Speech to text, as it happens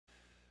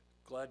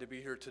Glad to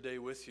be here today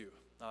with you.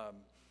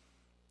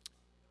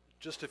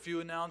 Just a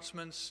few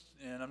announcements,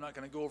 and I'm not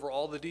going to go over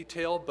all the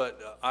detail,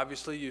 but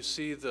obviously you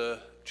see the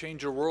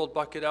Change Your World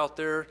bucket out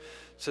there.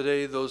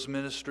 Today those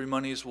ministry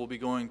monies will be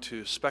going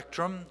to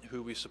Spectrum,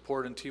 who we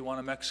support in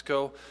Tijuana,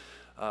 Mexico.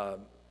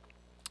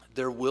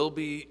 There will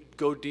be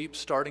Go Deep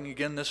starting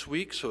again this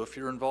week, so if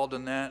you're involved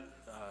in that,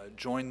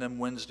 join them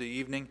Wednesday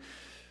evening.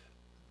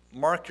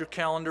 Mark your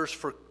calendars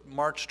for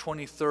March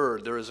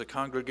 23rd. There is a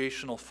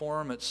congregational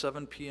forum at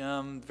 7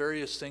 p.m.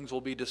 Various things will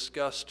be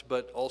discussed,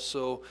 but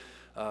also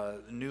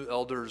new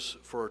elders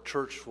for our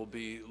church will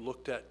be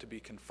looked at to be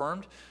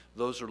confirmed.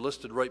 Those are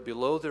listed right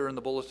below there in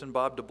the bulletin.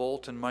 Bob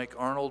DeBolt and Mike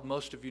Arnold.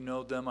 Most of you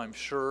know them, I'm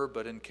sure,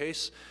 but in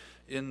case,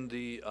 in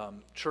the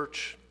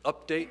church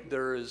update,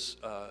 there is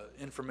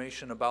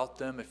information about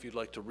them if you'd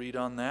like to read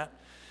on that.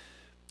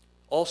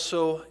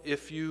 Also,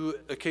 if you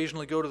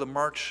occasionally go to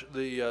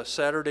the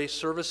Saturday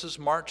services,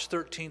 March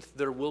 13th,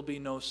 there will be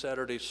no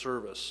Saturday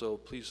service, so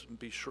please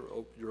be sure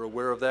you're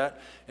aware of that.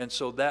 And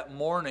so that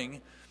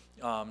morning,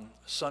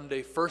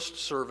 Sunday first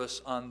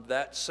service on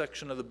that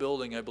section of the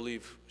building, I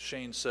believe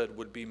Shane said,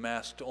 would be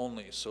masked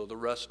only. So the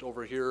rest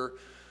over here,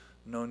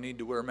 no need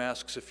to wear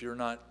masks if you're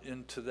not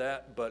into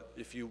that, but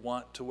if you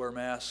want to wear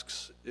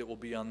masks, it will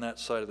be on that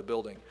side of the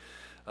building,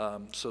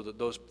 so that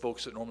those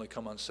folks that normally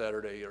come on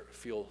Saturday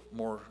feel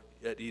more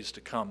at ease to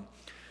come.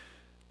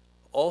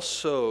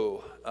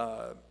 Also,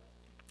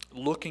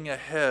 looking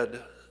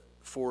ahead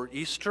for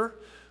Easter,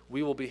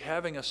 we will be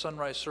having a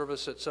sunrise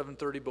service at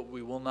 7:30, but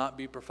we will not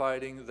be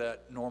providing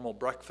that normal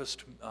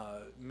breakfast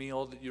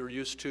meal that you're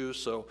used to,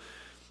 so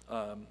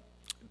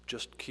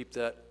just keep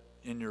that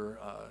in your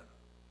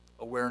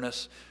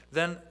awareness.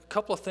 Then a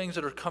couple of things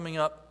that are coming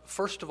up.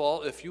 First of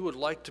all, if you would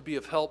like to be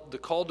of help, the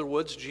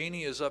Calderwoods,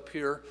 Jeannie is up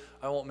here.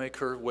 I won't make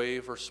her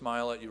wave or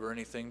smile at you or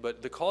anything,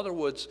 but the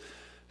Calderwoods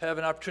have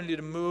an opportunity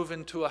to move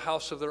into a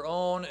house of their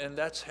own, and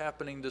that's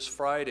happening this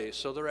Friday.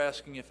 So they're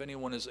asking if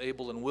anyone is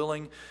able and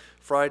willing.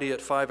 Friday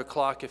at 5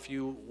 o'clock, if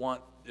you're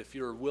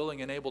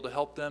willing and able to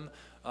help them,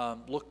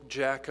 look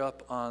Jack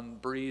up on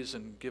Breeze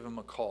and give him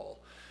a call.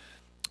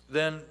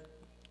 Then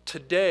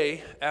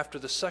today, after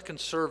the second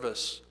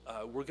service,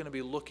 we're going to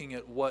be looking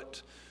at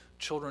what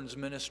children's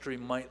ministry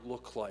might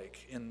look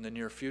like in the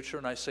near future.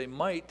 And I say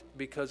might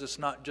because it's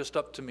not just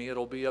up to me,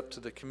 it'll be up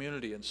to the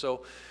community. And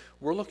so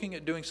we're looking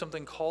at doing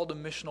something called a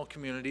missional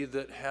community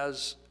that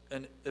has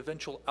an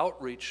eventual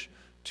outreach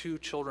to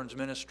children's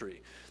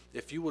ministry.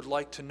 If you would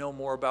like to know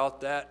more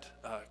about that,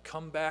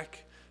 come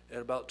back at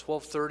about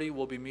 12:30.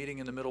 We'll be meeting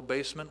in the middle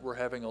basement. We're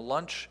having a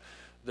lunch.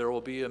 There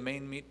will be a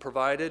main meat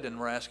provided, and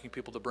we're asking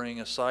people to bring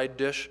a side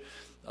dish.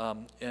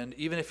 And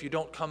even if you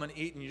don't come and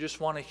eat and you just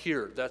want to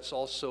hear, that's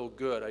also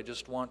good. I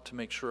just want to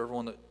make sure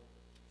everyone that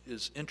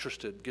is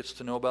interested gets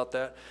to know about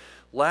that.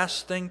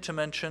 Last thing to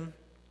mention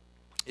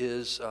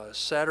is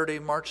Saturday,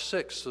 March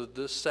 6th. So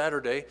this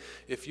Saturday,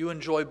 if you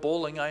enjoy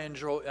bowling, I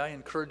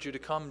encourage you to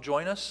come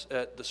join us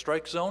at the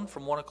Strike Zone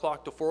from 1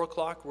 o'clock to 4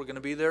 o'clock. We're going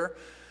to be there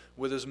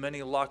with as many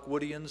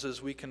Lockwoodians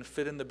as we can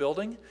fit in the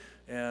building.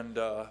 And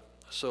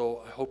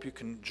so I hope you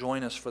can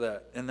join us for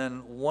that. And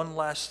then one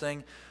last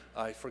thing,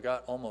 I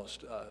forgot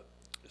almost.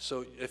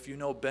 So if you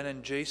know Ben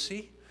and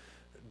JC,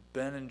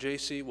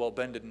 well,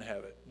 Ben didn't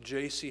have it.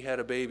 JC had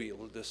a baby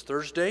this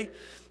Thursday.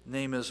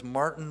 Name is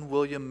Martin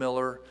William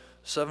Miller,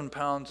 7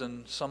 pounds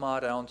and some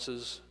odd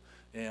ounces.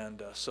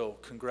 And so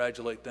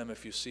congratulate them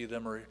if you see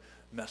them or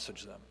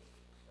message them.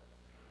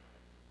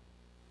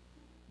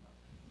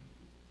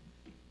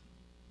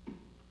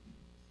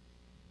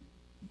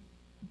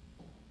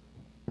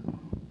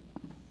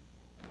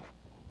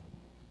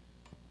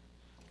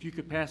 If you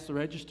could pass the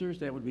registers,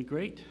 that would be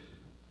great.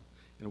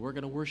 And we're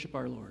going to worship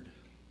our Lord.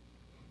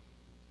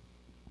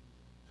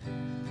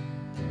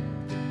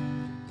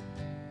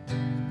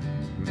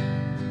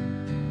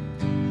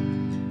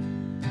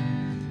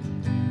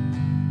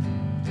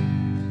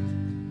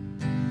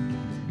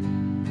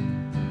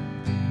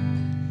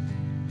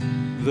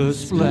 The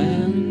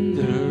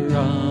splendor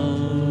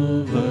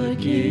of a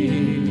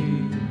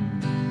king,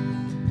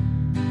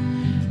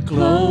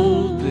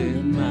 clothed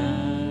in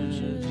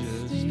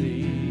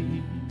majesty,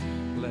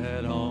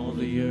 let all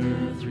the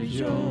earth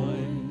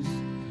rejoice,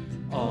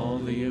 all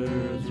the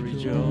earth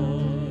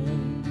rejoice.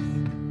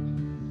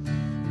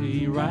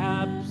 He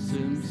wraps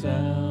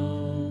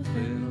himself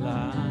in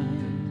light,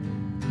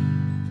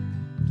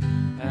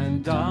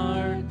 and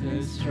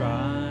darkness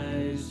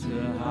tries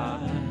to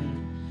hide,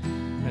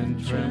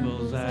 and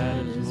trembles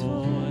at his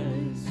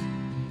voice,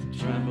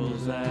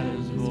 trembles at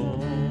his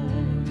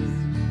voice.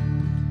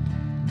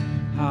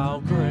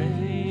 How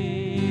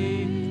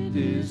great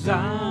is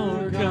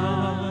our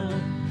God,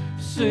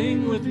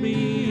 sing with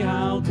me,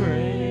 how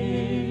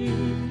great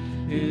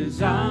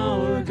is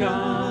our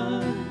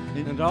God,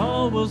 and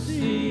all will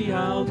see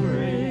how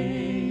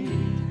great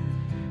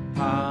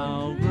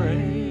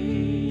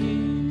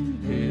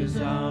is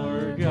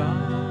our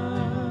God.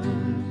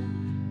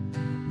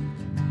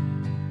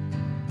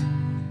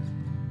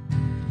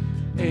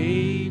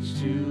 Age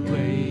to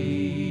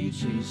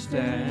age he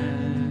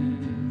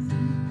stands,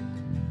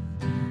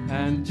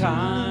 and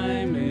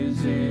time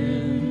is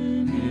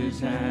in his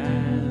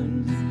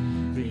hands.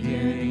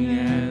 Beginning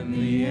and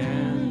the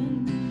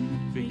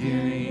end,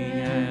 beginning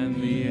and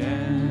the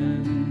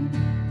end.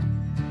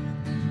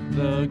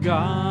 The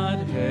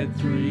Godhead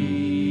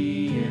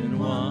three in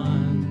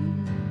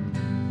one,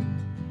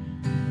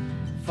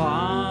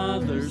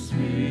 Father,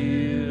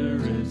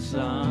 Spirit,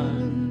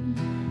 Son,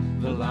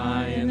 the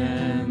Lion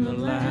and the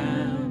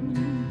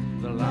Lamb,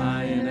 the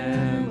Lion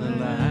and the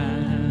Lamb.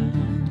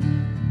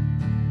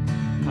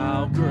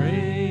 How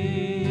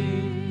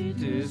great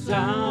is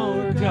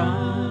our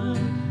God!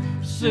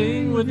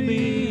 Sing with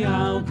me,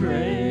 how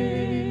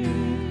great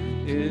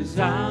is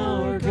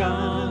our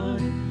God,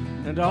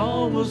 and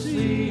all will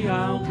see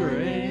how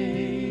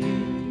great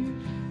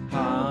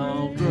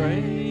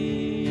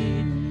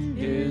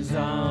is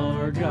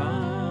our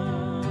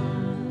God.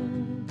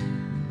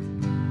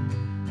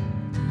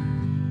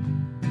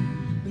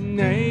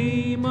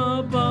 Name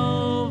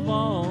above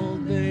all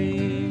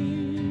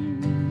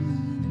names,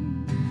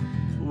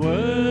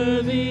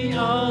 worthy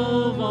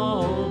of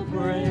all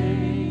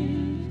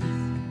praise.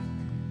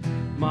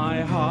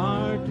 My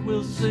heart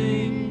will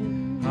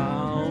sing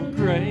how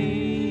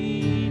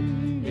great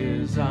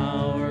is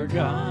our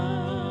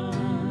God.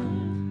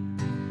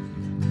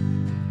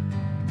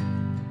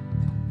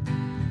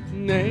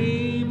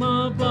 Name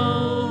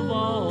above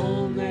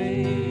all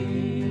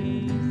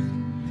names,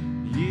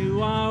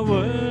 you are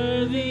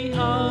worthy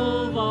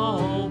of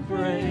all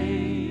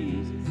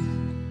praise.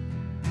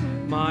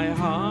 My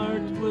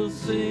heart will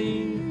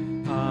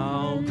sing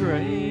how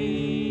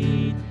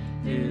great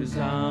is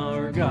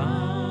our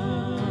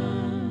God.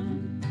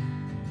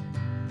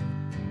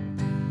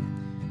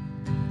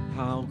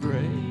 How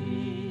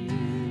great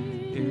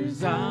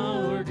is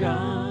our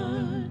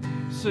God.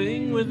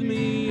 Sing with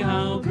me,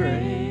 how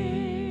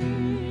great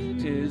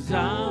is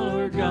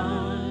our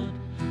God,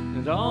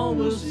 and all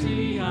will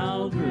see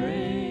how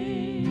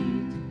great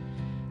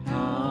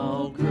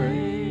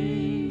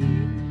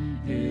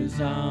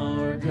is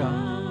our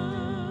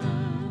God.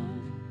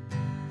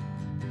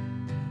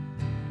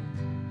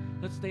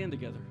 Let's stand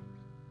together.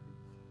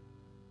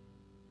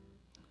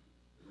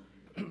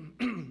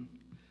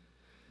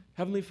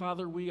 Heavenly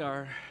Father, we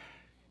are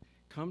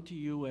come to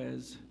you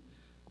as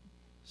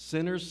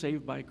sinners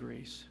saved by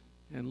grace.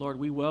 And Lord,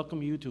 we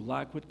welcome you to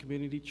Lockwood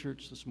Community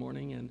Church this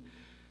morning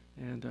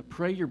and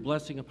pray your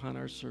blessing upon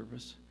our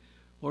service.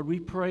 Lord, we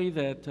pray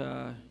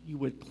that you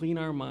would clean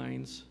our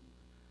minds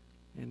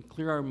and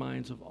clear our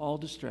minds of all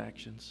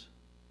distractions,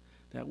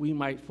 that we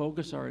might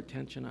focus our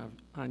attention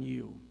on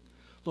you.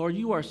 Lord,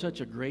 you are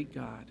such a great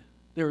God.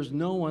 There is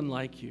no one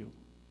like you.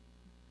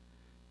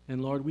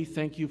 And Lord, we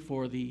thank you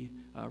for the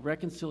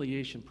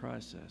reconciliation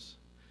process,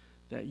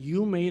 that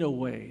you made a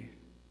way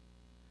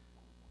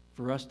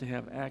for us to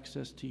have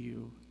access to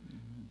you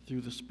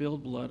through the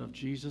spilled blood of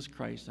Jesus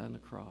Christ on the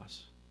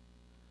cross.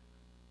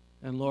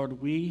 And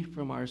Lord, we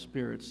from our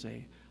spirits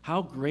say,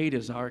 how great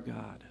is our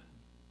God?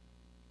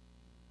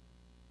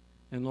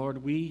 And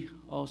Lord, we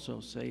also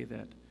say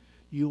that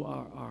you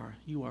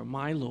are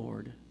my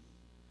Lord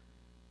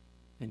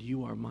and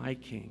you are my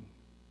King.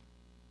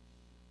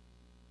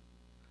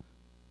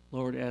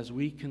 Lord, as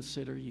we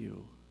consider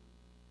you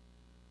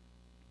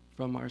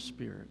from our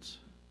spirits,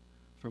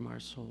 from our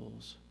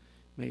souls,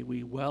 may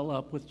we well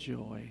up with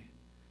joy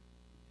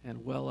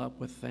and well up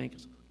with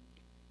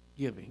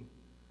thanksgiving,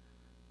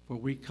 for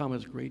we come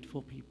as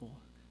grateful people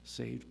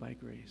saved by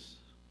grace.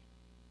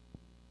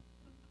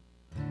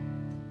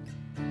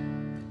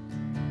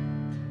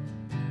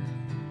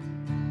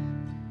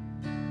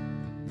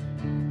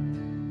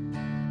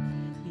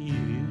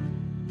 You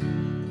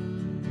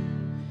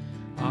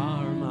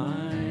are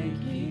my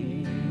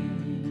King.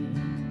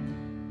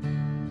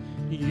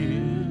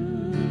 You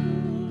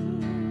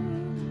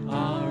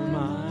are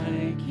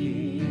my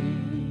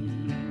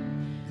King.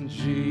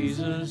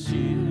 Jesus,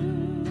 you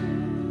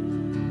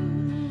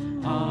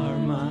are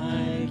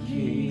my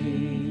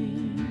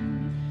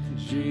King.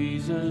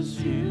 Jesus,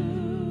 you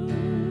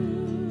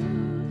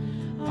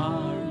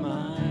are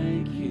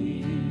my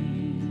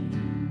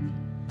King.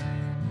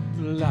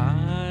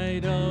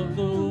 Light of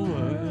the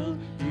world,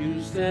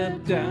 you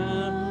step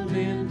down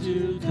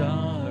into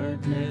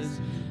darkness.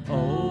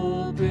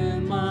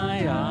 Open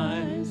my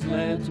eyes,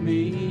 let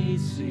me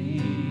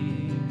see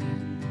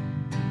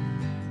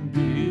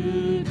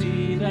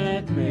beauty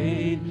that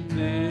made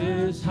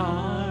this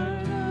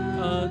heart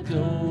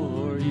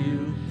adore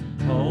you.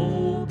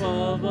 Hope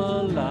of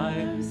a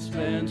life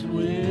spent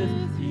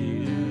with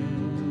you.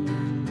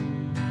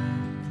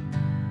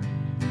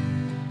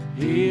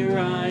 Here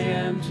I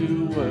am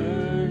to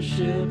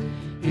worship.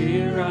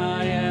 Here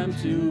I am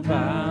to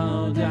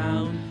bow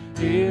down.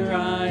 Here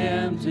I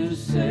am to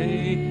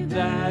say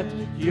that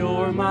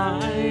you're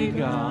my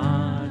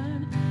God.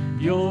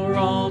 You're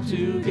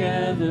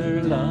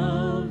altogether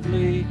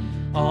lovely,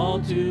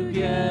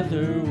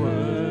 altogether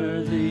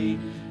worthy,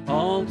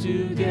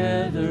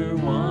 altogether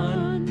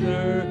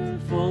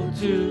wonderful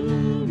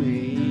to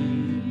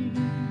me.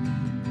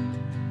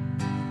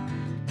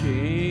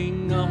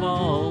 King of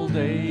all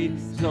days,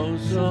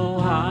 so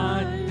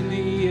high,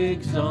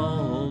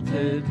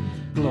 exalted,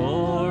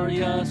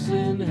 glorious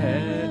in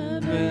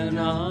heaven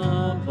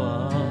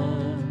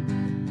above.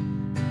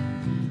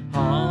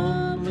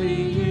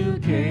 Humbly you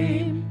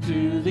came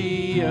to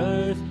the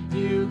earth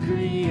you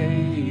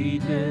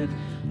created,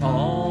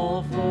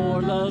 all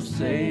for love's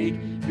sake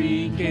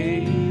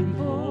became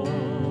poor.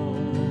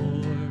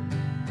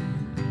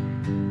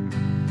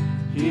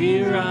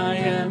 Here I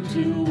am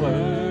to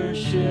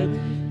worship,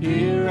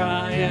 here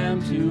I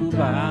am to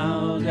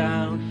bow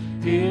down,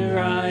 here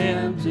I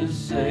am to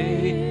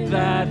say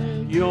that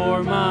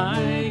you're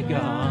my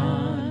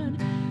God.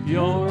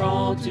 You're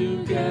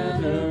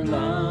altogether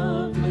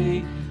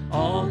lovely,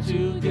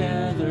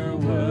 altogether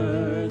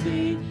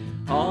worthy,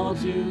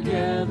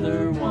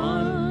 altogether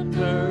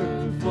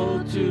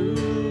wonderful to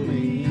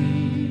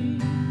me.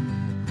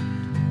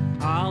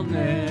 I'll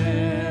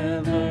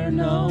never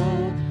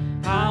know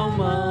how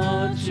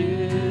much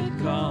it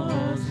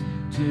costs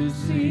to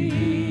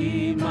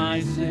see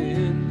my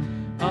sin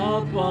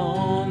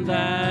upon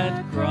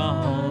that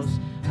cross.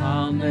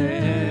 I'll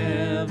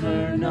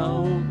never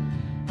know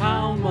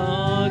how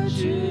much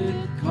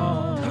it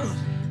costs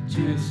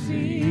to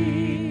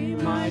see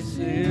my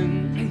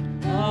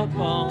sin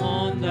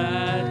upon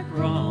that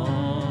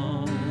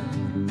cross.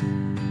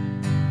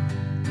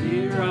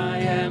 Here I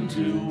am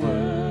to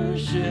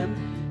worship,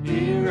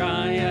 here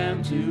I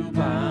am to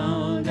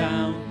bow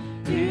down,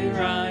 here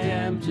I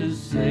am to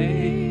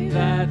say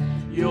that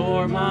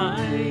you're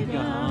my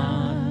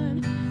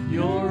God.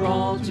 You're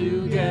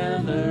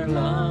altogether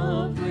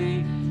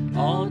lovely,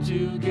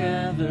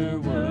 altogether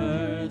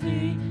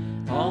worthy,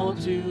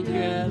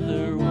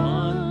 altogether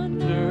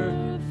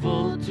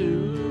wonderful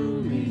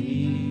to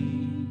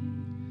me.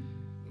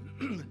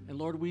 And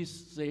Lord, we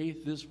say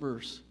this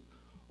verse,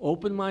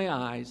 open my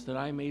eyes that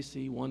I may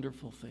see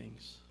wonderful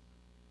things.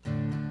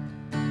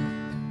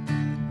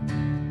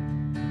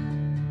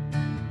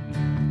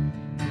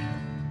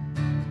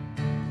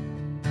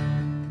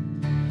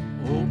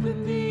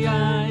 Open the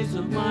eyes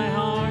of my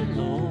heart,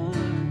 Lord.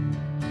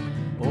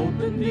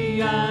 Open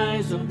the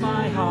eyes of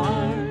my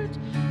heart.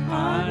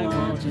 I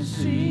want to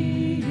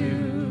see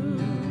you.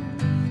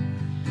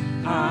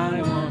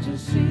 I want to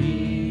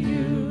see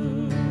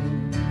you.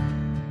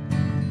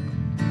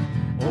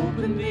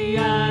 Open the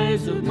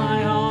eyes of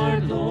my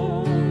heart,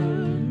 Lord.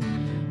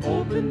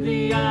 Open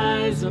the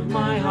eyes of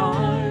my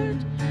heart.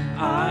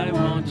 I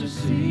want to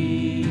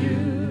see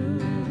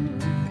you.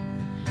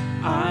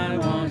 I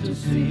want to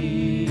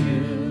see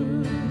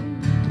you.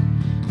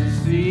 To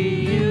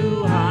see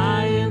you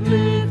high and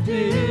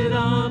lifted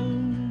up,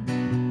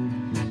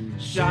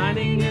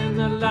 shining in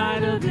the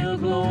light of your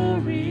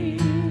glory.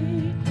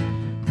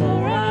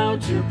 Pour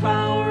out your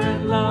power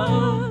and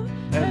love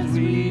as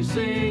we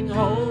sing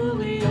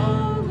holy,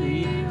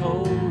 holy,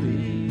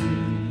 holy.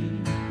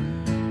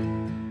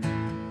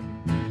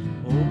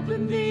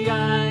 Open the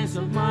eyes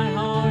of my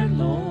heart,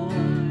 Lord.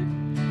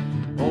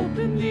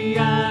 Open the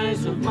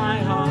eyes of my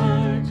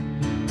heart.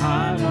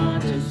 I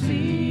want to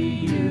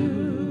see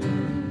you.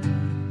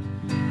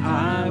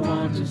 I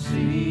want to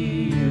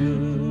see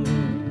you.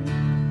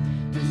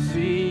 To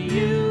see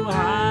you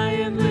high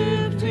and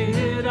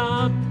lifted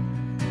up,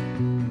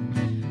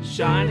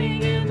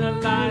 shining in the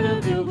light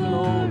of your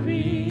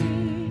glory.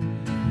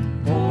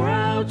 Pour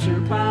out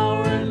your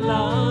power and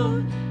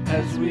love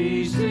as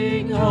we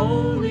sing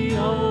holy,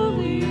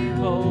 holy,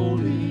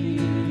 holy.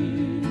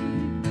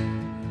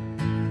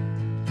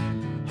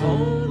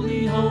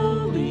 Holy,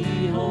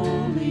 holy,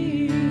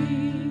 holy.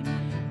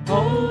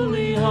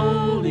 Holy,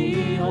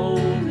 holy,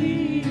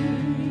 holy.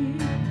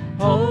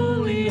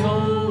 Holy,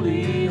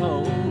 holy,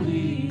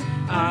 holy.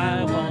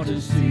 I want to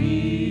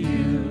see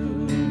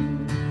you.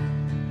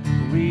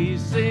 We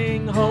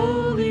sing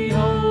holy,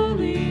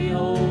 holy,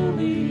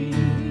 holy.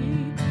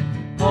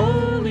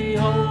 Holy,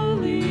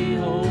 holy,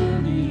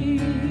 holy.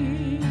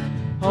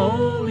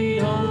 Holy,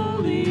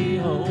 holy,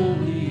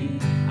 holy.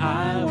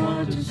 I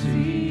want to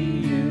see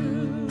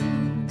you.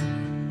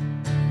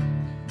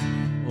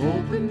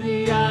 Open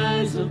the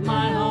eyes of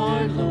my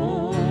heart,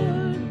 Lord.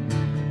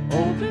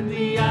 Open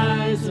the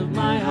eyes of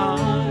my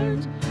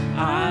heart.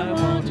 I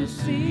want to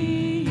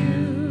see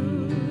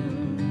you.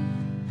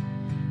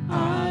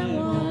 I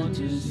want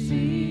to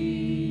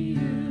see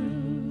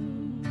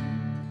you.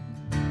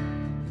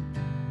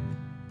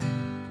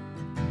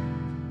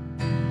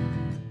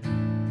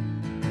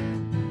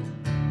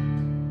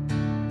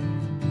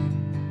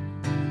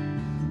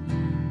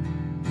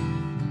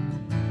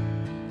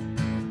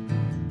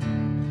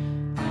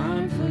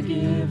 I'm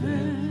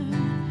forgiven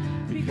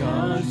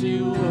because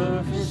you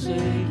were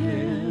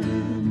forsaken.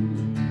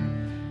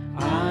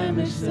 I'm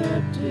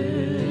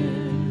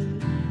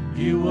accepted,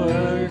 you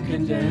were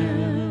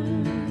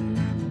condemned.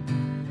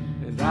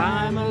 And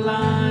I'm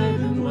alive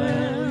and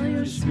well,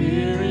 your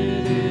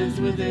spirit is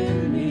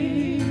within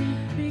me,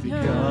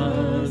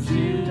 because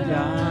you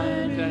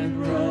died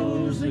and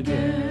rose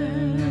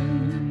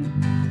again.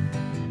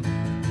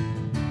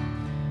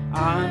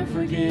 I'm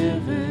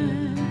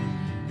forgiven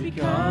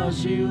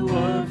because you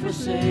were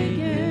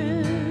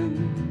forsaken.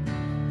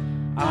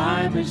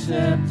 I'm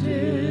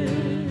accepted,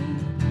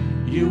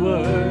 you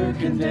were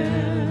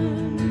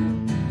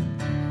condemned.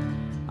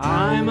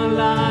 I'm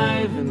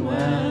alive and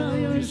well,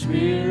 your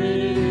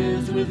spirit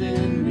is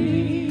within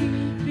me,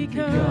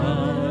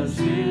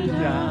 because you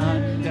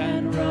died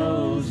and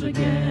rose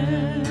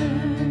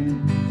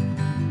again.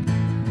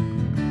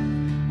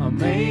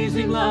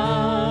 Amazing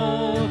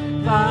love,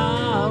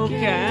 how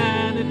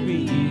can it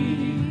be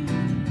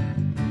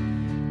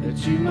that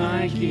you,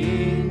 my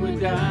King, would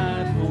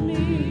die for me?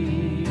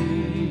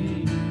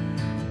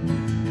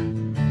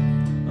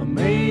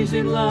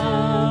 Amazing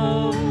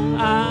love,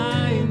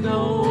 I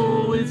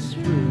know it's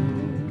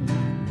true,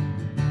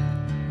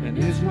 and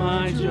it's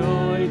my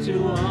joy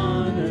to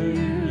honor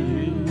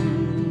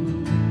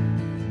you.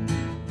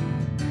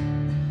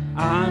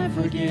 I'm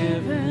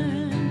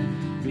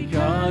forgiven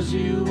because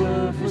you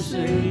were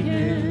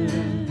forsaken.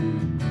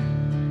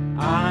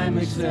 I'm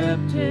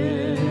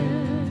accepted,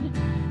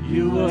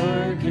 you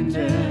were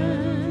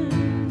condemned.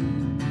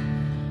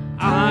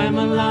 I'm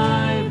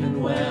alive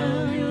and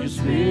well, your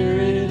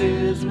spirit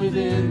is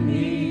within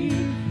me,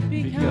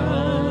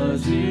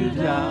 because you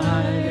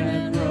died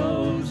and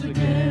rose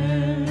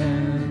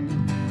again.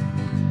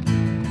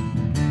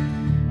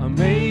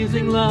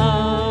 Amazing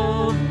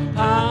love,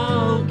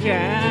 how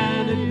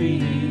can it be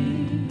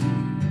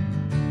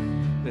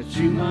that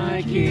you,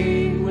 my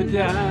King, would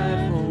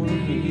die for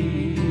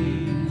me?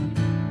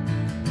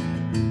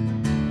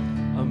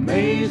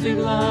 Amazing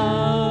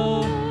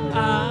love,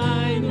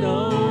 I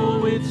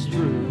know it's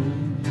true,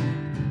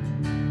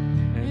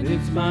 and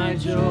it's my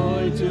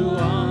joy to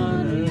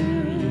honor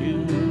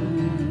you.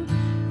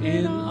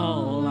 In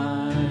all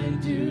I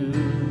do,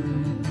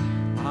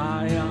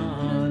 I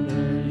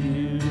honor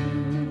you.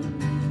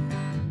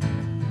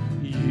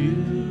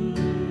 You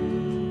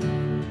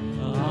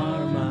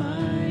are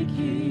my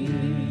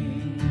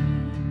King.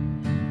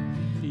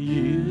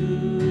 You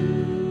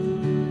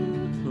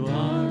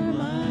are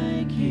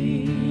my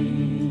King.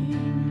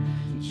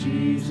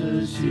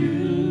 Jesus,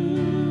 you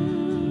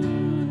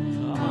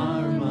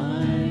are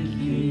my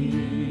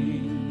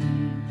King.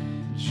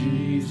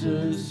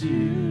 Jesus,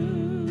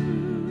 you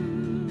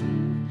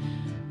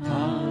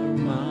are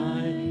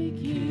my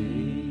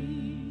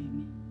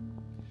King.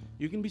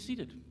 You can be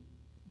seated.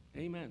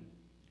 Amen.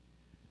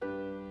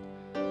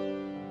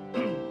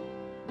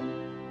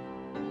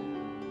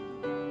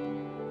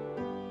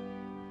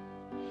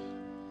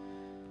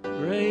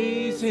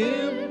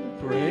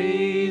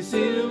 Praise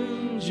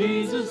him,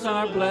 Jesus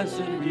our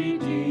blessed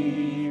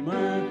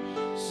Redeemer.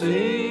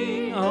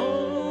 Sing,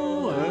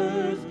 O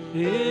earth,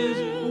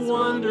 his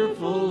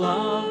wonderful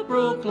love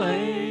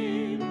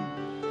proclaim.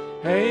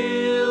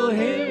 Hail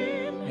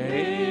him,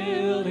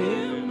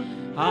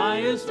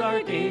 highest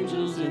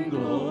archangels in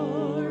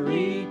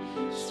glory.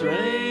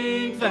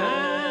 Strength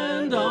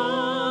and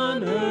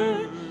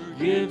honor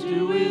give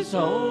to his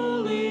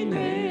holy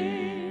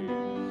name.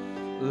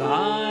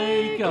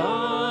 Like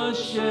a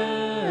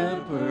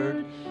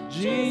shepherd,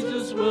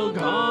 Jesus will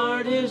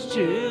guard his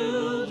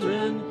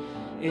children.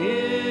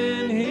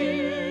 In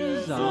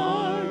his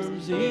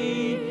arms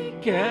he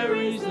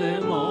carries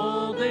them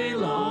all day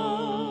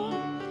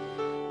long.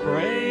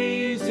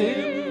 Praise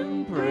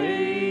him,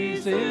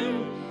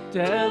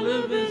 tell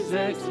of his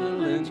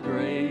excellent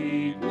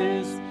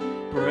greatness.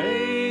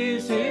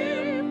 Praise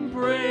him,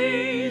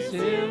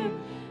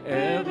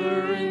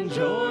 ever in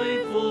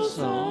joyful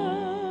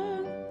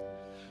song.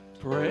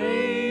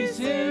 Praise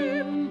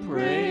him,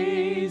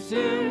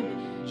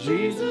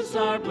 Jesus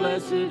our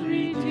blessed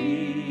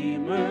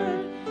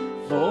Redeemer.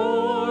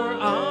 For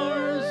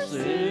our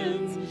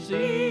sins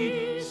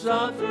he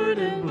suffered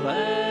and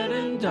bled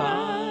and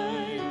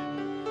died.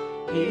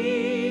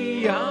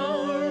 He,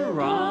 our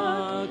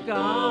rock,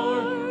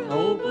 our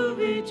hope of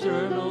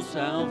eternal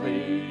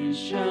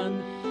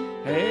salvation.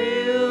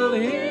 Hail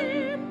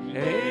him,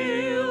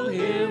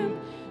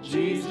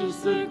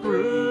 Jesus the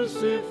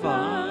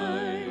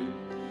crucified.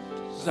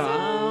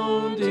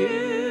 Sound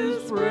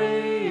his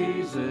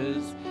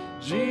praises,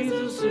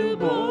 Jesus who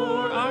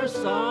bore our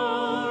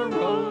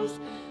sorrows.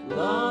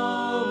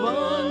 Love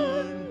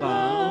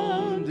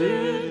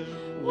unbounded,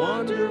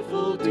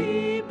 wonderful,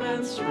 deep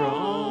and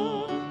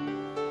strong.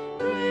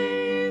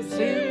 Praise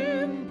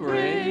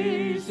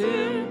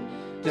him,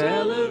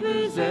 tell of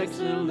his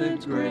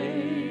excellent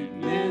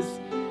greatness.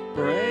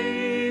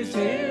 Praise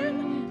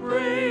him,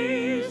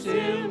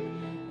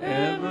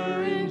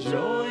 ever in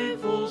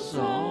joyful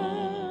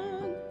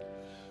song.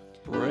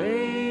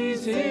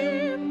 Praise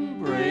him,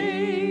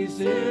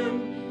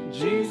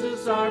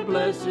 Jesus our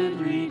blessed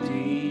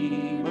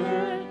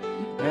Redeemer.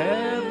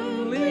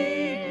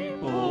 Heavenly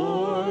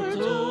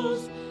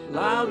portals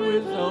loud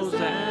with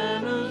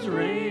hosannas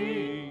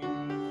ring.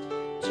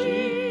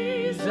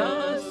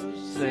 Jesus,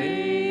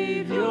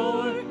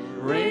 Savior,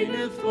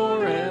 reigneth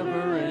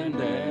forever and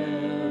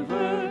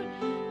ever.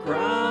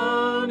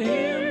 Crown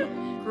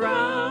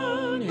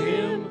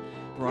him,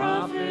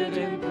 prophet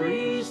and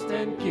priest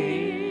and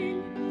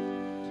king.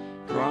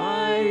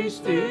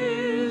 Christ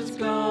is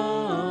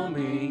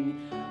coming,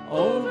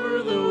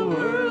 over the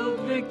world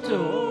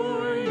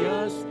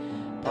victorious.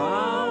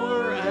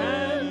 Power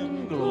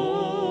and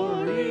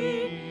glory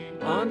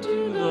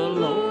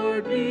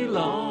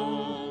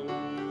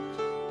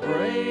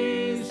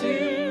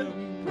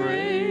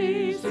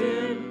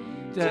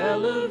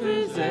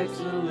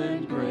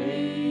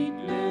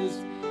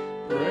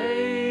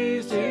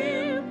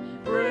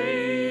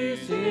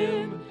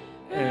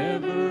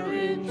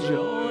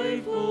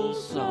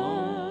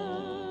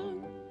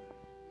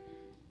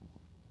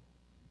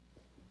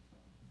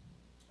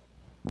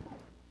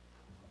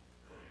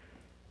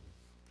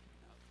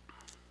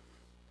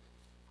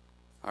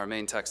Our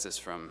main text is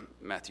from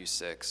Matthew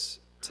 6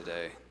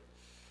 today,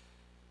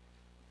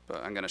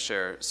 but I'm going to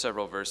share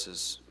several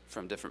verses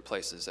from different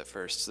places at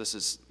first. This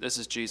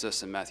is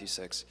Jesus in Matthew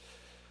 6.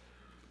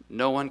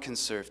 No one can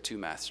serve two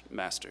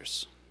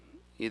masters.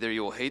 Either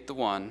you will hate the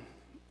one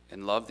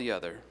and love the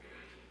other,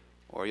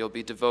 or you'll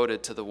be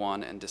devoted to the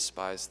one and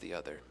despise the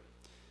other.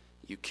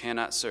 You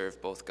cannot serve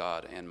both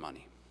God and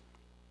money.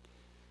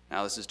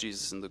 Now this is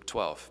Jesus in Luke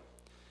 12.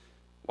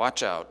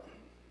 Watch out.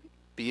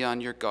 Be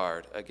on your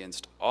guard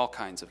against all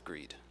kinds of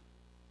greed.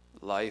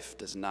 Life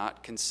does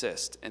not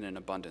consist in an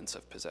abundance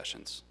of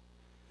possessions.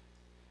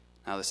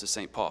 Now this is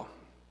St. Paul.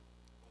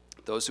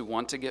 Those who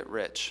want to get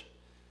rich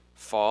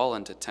fall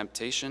into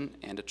temptation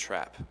and a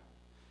trap,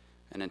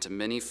 and into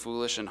many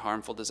foolish and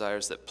harmful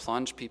desires that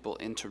plunge people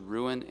into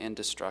ruin and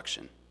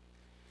destruction.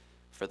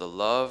 For the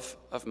love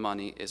of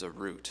money is a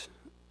root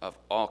of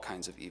all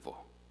kinds of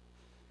evil.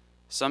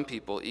 Some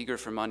people, eager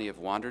for money, have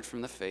wandered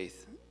from the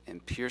faith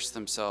and pierced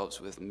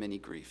themselves with many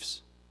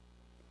griefs.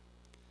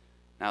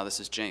 Now this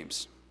is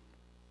James.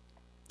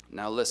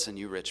 Now listen,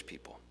 you rich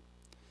people.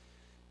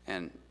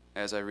 And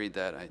as I read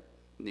that, I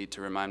need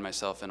to remind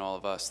myself and all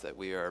of us that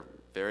we are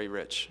very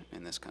rich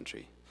in this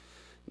country.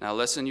 Now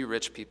listen, you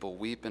rich people,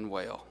 weep and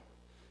wail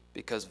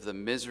because of the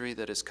misery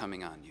that is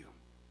coming on you.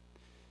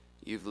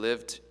 You've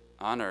lived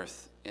on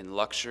earth in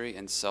luxury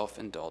and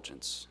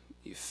self-indulgence.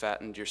 You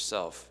fattened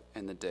yourself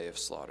in the day of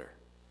slaughter.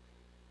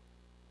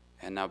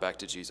 And now back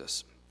to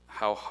Jesus.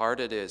 How hard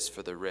it is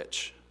for the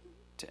rich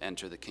to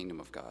enter the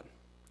kingdom of God.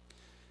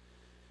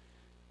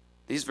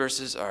 These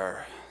verses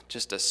are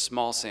just a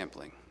small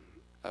sampling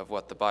of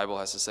what the Bible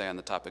has to say on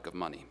the topic of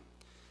money.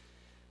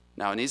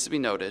 Now, it needs to be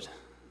noted,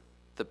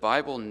 the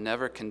Bible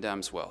never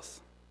condemns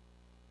wealth,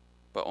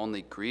 but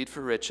only greed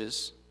for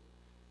riches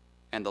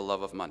and the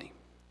love of money.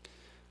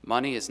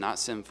 Money is not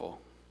sinful,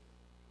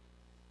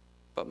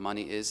 but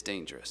money is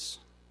dangerous.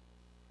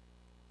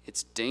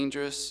 It's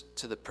dangerous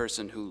to the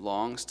person who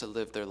longs to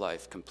live their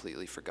life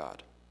completely for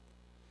God.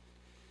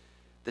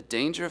 The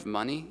danger of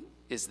money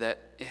is that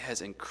it has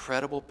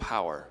incredible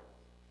power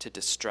to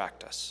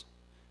distract us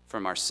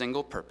from our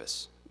single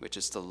purpose, which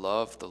is to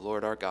love the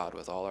Lord our God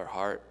with all our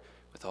heart,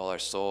 with all our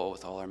soul,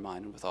 with all our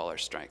mind, and with all our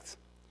strength.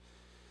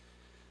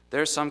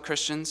 There are some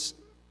Christians,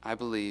 I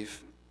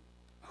believe,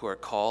 who are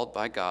called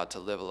by God to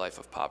live a life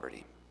of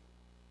poverty.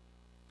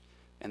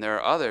 And there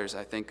are others,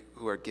 I think,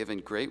 who are given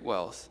great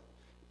wealth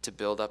to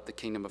build up the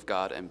kingdom of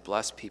God and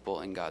bless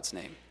people in God's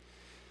name.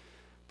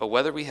 But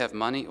whether we have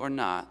money or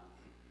not,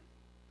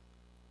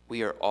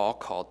 we are all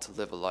called to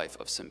live a life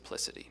of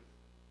simplicity.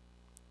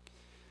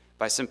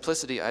 By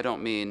simplicity, I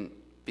don't mean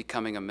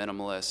becoming a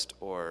minimalist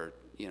or,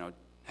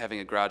 having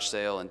a garage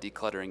sale and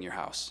decluttering your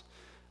house.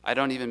 I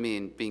don't even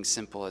mean being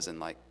simple as in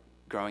like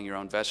growing your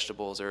own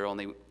vegetables or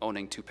only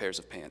owning 2 pairs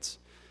of pants.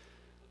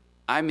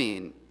 I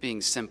mean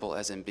being simple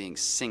as in being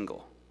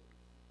single.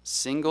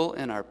 Single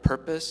in our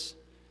purpose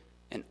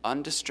and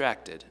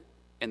undistracted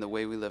in the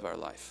way we live our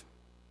life.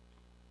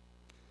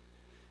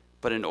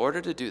 But in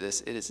order to do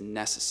this, it is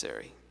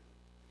necessary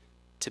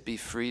to be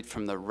freed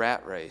from the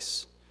rat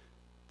race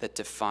that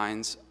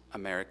defines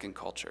American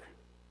culture,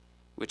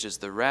 which is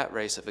the rat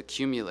race of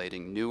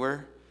accumulating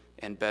newer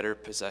and better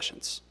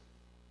possessions.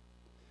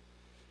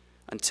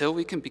 Until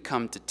we can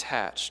become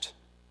detached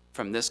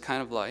from this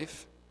kind of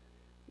life,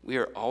 we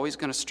are always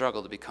going to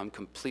struggle to become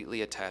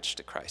completely attached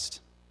to Christ.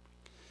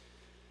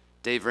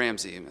 Dave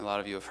Ramsey, a lot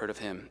of you have heard of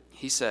him,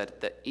 he said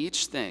that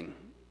each thing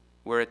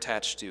we're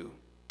attached to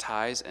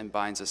ties and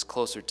binds us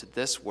closer to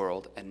this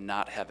world and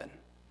not heaven.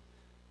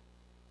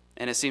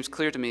 And it seems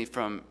clear to me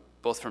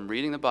both from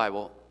reading the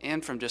Bible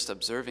and from just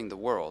observing the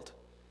world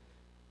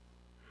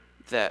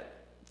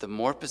that the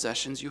more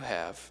possessions you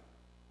have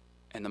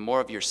and the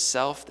more of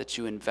yourself that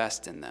you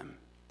invest in them,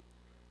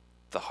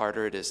 the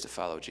harder it is to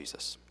follow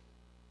Jesus.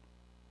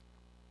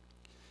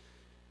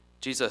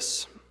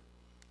 Jesus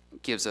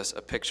gives us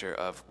a picture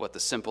of what the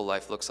simple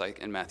life looks like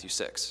in Matthew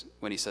 6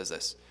 when he says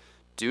this,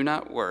 "Do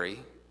not worry,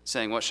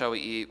 saying, what shall we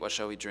eat, what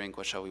shall we drink,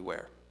 what shall we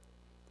wear?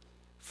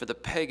 For the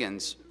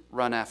pagans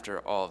run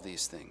after all of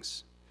these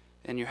things,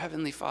 and your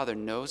heavenly Father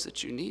knows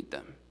that you need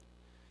them.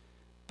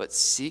 But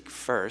seek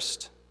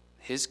first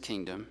his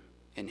kingdom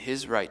and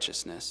his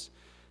righteousness,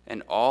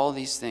 and all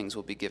these things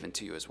will be given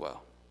to you as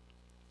well."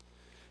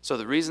 So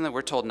the reason that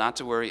we're told not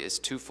to worry is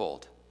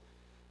twofold.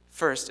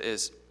 First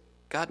is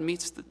God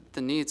meets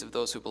the needs of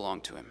those who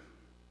belong to him.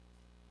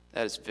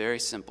 That is very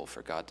simple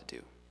for God to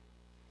do.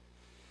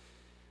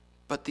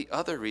 But the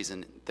other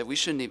reason that we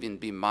shouldn't even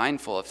be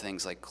mindful of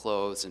things like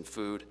clothes and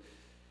food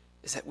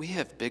is that we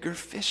have bigger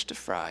fish to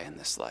fry in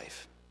this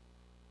life.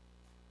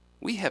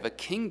 We have a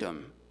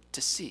kingdom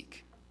to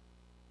seek.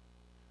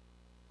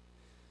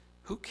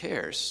 Who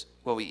cares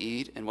what we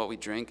eat and what we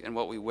drink and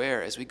what we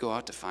wear as we go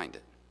out to find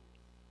it?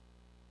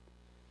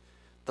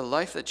 The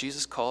life that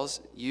Jesus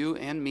calls you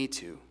and me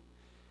to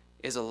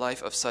is a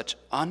life of such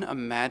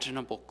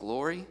unimaginable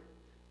glory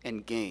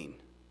and gain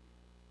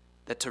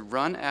that to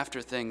run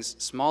after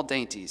things, small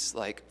dainties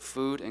like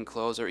food and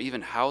clothes or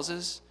even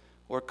houses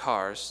or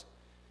cars,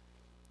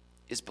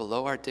 is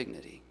below our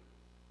dignity.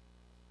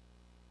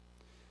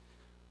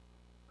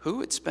 Who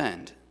would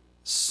spend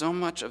so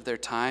much of their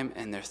time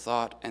and their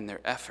thought and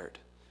their effort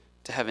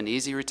to have an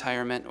easy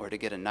retirement or to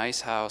get a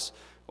nice house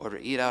or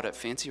to eat out at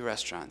fancy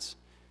restaurants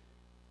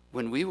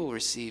when we will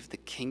receive the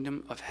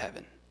kingdom of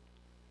heaven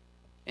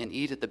and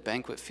eat at the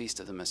banquet feast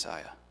of the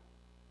Messiah?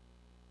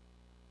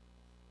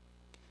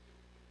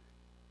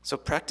 So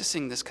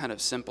practicing this kind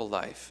of simple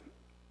life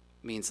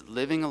means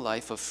living a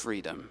life of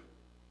freedom,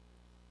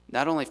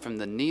 not only from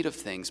the need of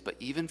things, but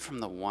even from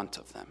the want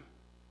of them.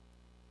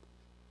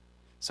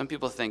 Some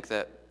people think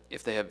that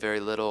if they have very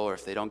little or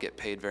if they don't get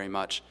paid very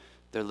much,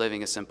 they're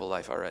living a simple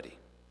life already.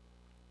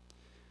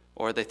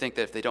 Or they think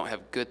that if they don't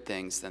have good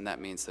things, then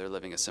that means they're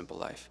living a simple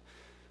life.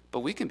 But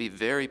we can be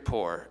very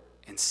poor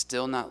and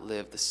still not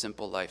live the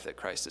simple life that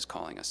Christ is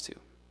calling us to.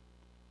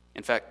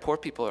 In fact, poor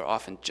people are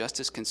often just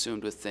as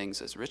consumed with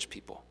things as rich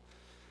people.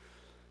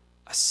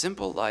 A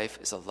simple life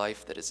is a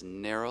life that is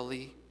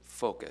narrowly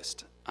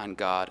focused on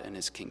God and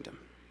his kingdom.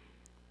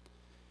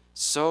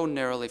 So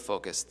narrowly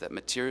focused that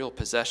material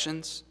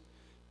possessions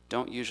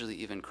don't usually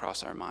even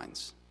cross our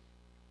minds.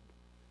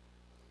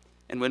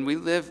 And when we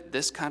live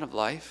this kind of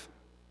life,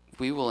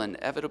 we will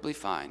inevitably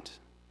find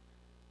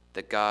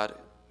that God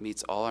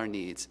meets all our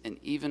needs and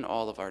even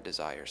all of our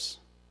desires.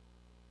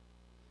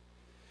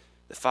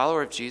 The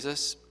follower of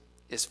Jesus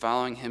is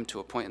following him to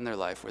a point in their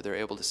life where they're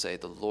able to say,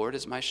 "The Lord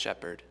is my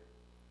shepherd,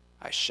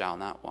 I shall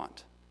not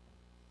want."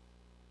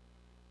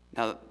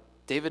 Now,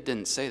 David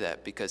didn't say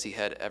that because he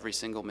had every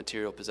single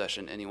material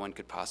possession anyone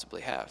could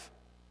possibly have.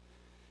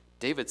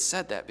 David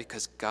said that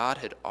because God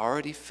had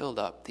already filled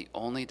up the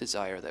only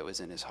desire that was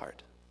in his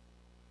heart.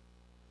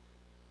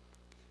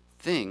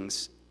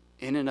 Things,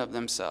 in and of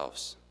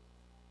themselves,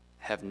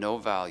 have no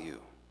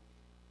value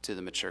to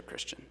the mature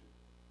Christian.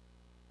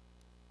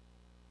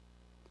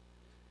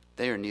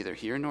 They are neither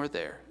here nor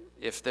there.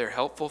 If they're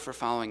helpful for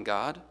following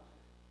God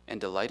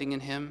and delighting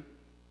in him,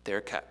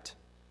 they're kept.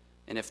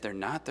 And if they're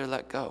not, they're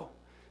let go.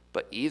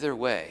 But either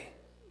way,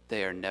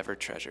 they are never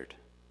treasured.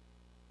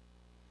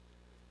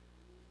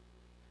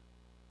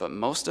 But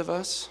most of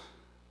us,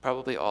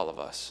 probably all of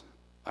us,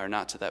 are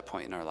not to that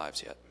point in our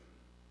lives yet.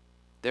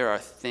 There are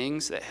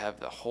things that have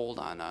the hold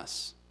on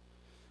us: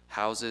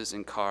 houses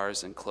and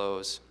cars and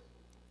clothes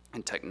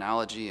and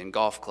technology and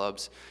golf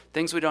clubs,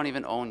 things we don't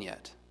even own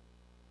yet.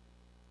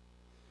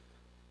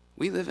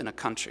 We live in a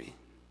country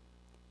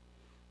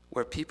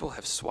where people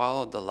have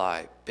swallowed the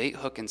lie, bait,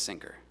 hook, and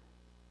sinker,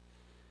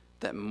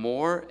 that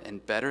more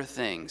and better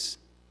things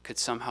could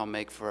somehow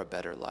make for a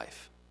better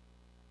life.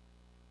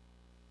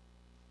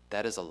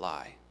 That is a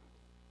lie.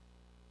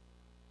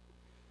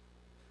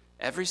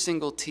 Every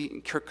single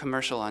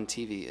commercial on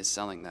TV is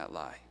selling that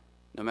lie,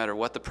 no matter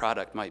what the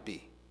product might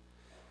be.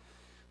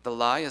 The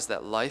lie is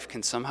that life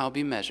can somehow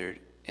be measured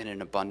in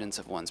an abundance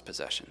of one's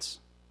possessions.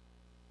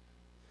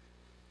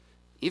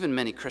 Even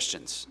many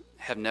Christians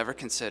have never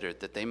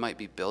considered that they might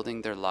be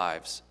building their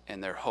lives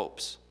and their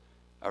hopes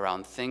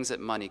around things that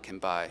money can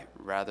buy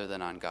rather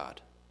than on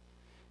God.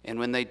 And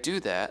when they do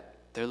that,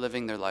 they're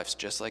living their lives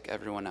just like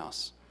everyone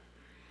else.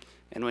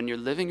 And when you're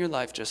living your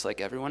life just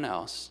like everyone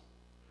else,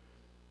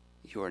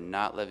 you are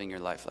not living your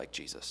life like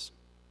Jesus.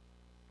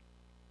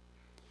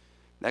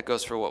 That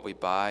goes for what we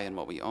buy and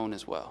what we own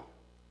as well.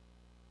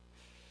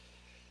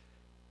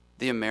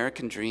 The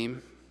American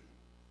dream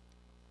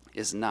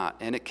is not,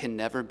 and it can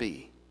never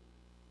be,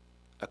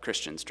 a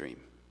Christian's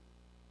dream.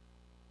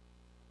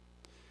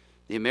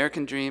 The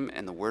American dream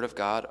and the Word of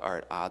God are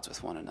at odds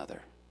with one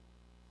another.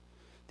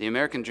 The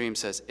American dream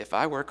says, if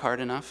I work hard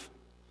enough,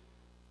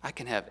 I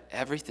can have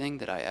everything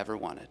that I ever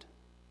wanted.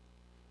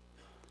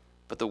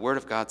 But the Word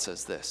of God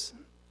says this: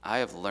 I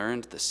have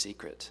learned the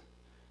secret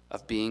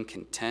of being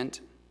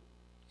content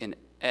in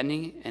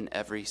any and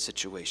every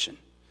situation,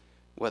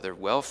 whether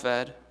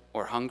well-fed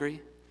or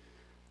hungry,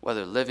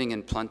 whether living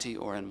in plenty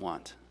or in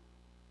want.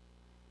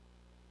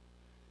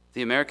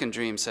 The American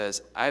dream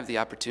says, I have the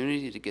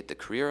opportunity to get the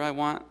career I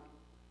want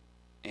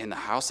and the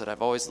house that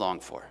I've always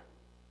longed for.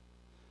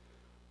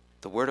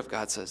 The Word of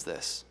God says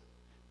this: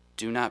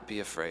 do not be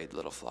afraid,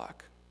 little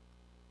flock,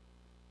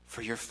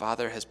 for your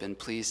Father has been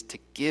pleased to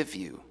give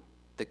you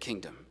the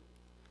kingdom.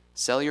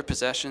 Sell your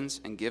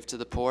possessions and give to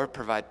the poor.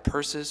 Provide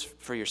purses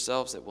for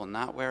yourselves that will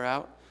not wear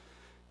out,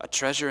 a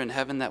treasure in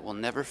heaven that will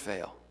never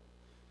fail,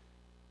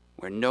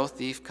 where no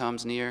thief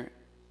comes near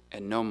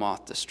and no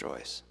moth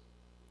destroys.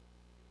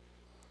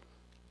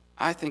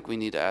 I think we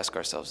need to ask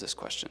ourselves this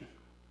question: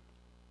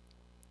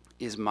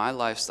 is my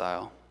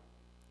lifestyle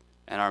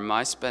and are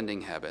my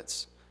spending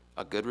habits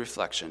a good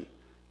reflection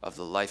of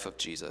the life of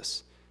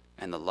Jesus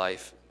and the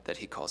life that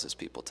he calls his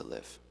people to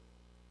live?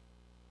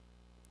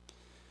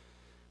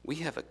 We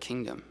have a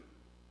kingdom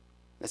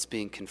that's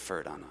being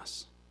conferred on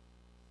us.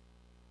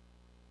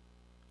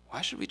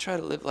 Why should we try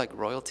to live like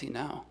royalty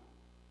now?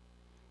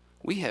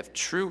 We have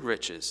true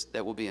riches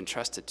that will be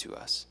entrusted to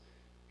us.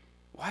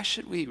 Why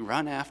should we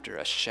run after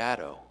a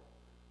shadow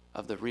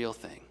of the real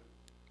thing?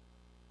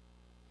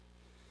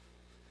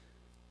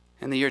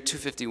 In the year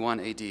 251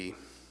 AD,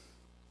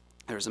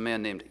 there was a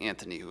man named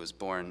Anthony who was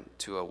born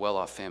to a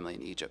well-off family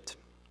in Egypt.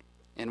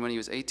 And when he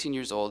was 18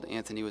 years old,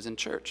 Anthony was in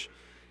church,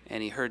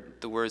 and he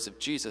heard the words of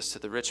Jesus to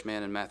the rich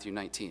man in Matthew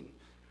 19,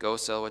 "Go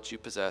sell what you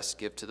possess,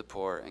 give to the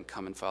poor, and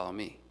come and follow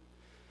me."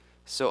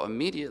 So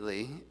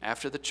immediately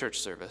after the church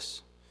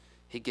service,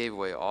 he gave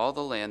away all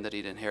the land that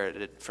he'd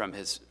inherited from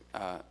his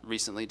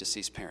recently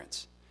deceased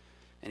parents.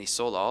 And he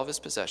sold all of his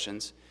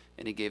possessions,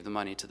 and he gave the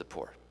money to the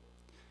poor.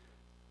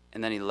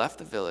 And then he left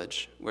the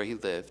village where he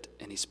lived,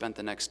 and he spent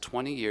the next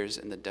 20 years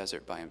in the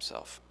desert by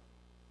himself.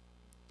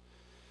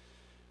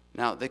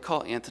 Now, they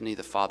call Anthony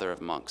the father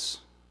of monks,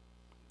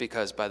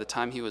 because by the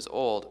time he was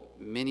old,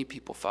 many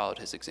people followed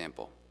his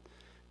example.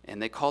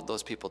 And they called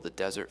those people the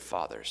Desert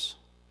Fathers.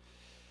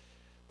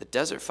 The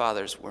Desert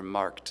Fathers were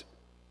marked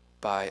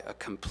by a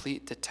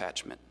complete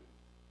detachment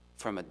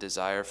from a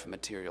desire for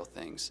material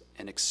things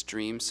and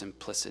extreme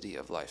simplicity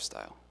of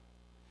lifestyle.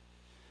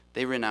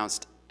 They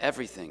renounced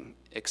everything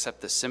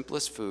except the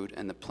simplest food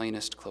and the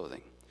plainest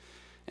clothing,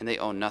 and they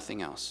owned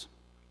nothing else.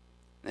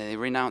 And they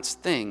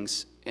renounced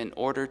things in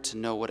order to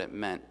know what it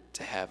meant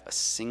to have a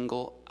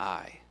single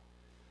eye,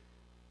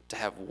 to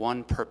have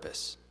one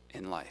purpose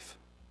in life.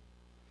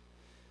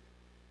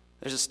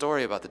 There's a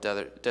story about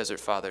the Desert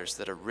Fathers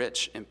that a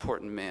rich,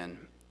 important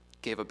man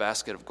gave a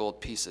basket of gold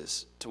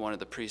pieces to one of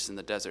the priests in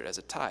the desert as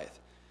a tithe,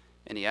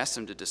 and he asked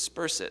him to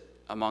disperse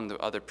it among the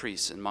other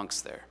priests and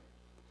monks there,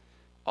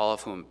 all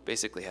of whom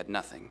basically had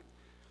nothing.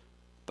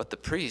 But the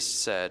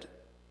priest said,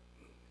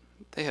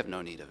 "They have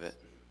no need of it."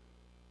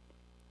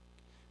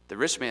 The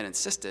rich man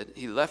insisted.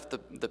 He left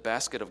the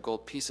basket of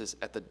gold pieces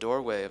at the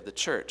doorway of the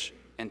church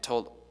and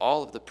told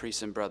all of the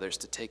priests and brothers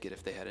to take it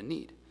if they had a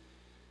need.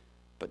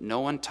 But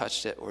no one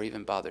touched it or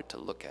even bothered to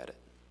look at it.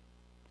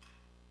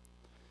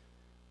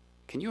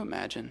 Can you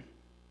imagine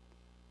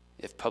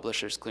if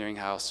Publishers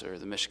Clearinghouse or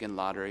the Michigan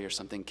Lottery or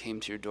something came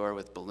to your door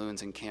with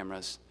balloons and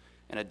cameras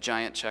and a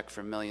giant check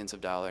for millions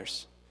of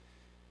dollars,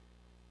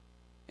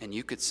 and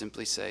you could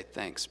simply say,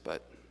 "Thanks,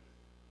 but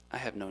I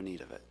have no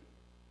need of it"?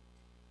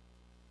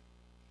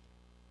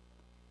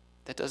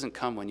 That doesn't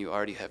come when you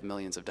already have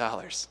millions of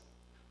dollars.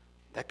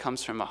 That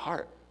comes from a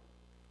heart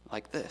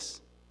like this.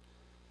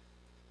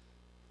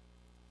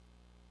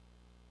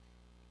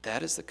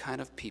 That is the kind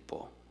of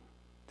people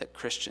that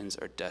Christians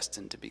are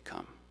destined to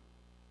become.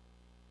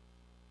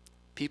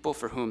 People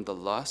for whom the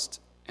lust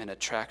and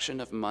attraction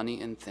of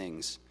money and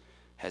things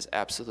has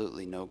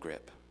absolutely no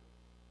grip.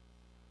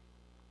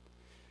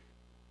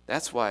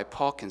 That's why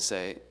Paul can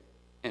say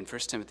in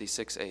 1 Timothy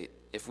 6:8,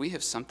 "If we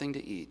have something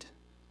to eat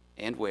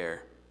and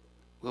wear,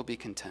 we'll be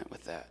content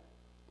with that."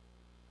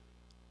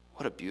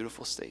 What a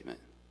beautiful statement.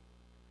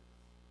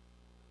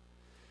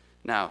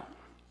 Now,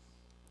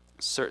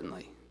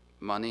 certainly,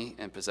 money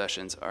and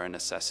possessions are a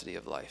necessity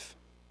of life.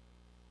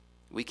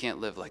 We can't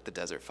live like the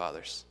Desert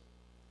Fathers.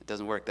 It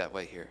doesn't work that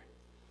way here.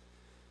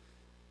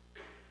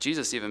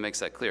 Jesus even makes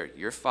that clear.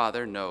 Your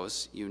Father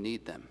knows you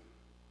need them.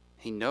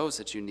 He knows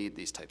that you need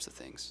these types of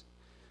things.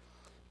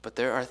 But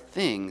there are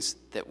things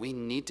that we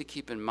need to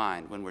keep in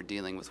mind when we're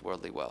dealing with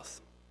worldly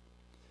wealth.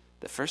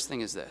 The first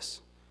thing is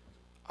this: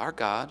 our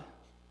God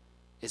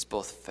is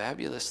both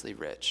fabulously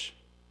rich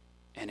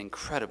and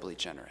incredibly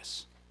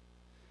generous.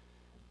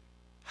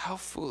 How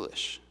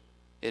foolish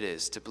it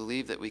is to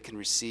believe that we can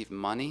receive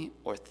money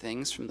or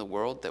things from the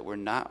world that were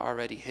not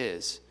already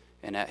his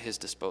and at his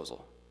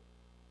disposal.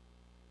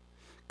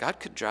 God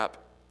could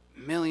drop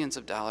millions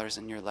of dollars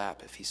in your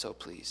lap if he so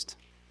pleased.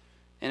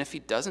 And if he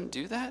doesn't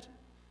do that,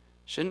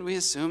 shouldn't we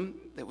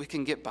assume that we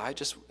can get by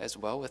just as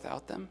well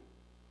without them?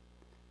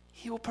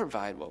 He will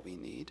provide what we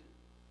need.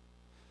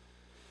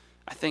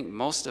 I think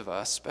most of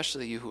us,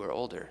 especially you who are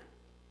older,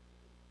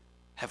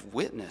 have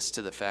witnessed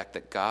to the fact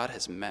that God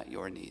has met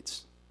your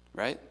needs,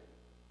 right?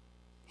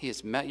 He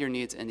has met your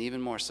needs, and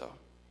even more so.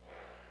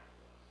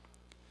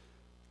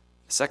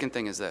 The second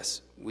thing is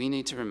this: we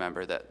need to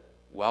remember that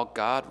while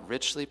God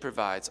richly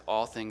provides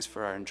all things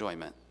for our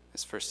enjoyment,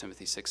 as 1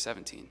 Timothy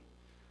 6:17,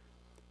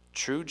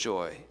 true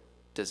joy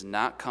does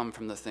not come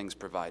from the things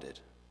provided,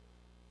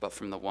 but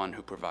from the one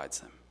who provides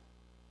them.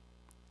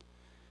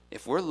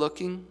 If we're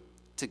looking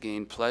to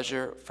gain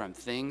pleasure from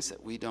things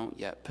that we don't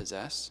yet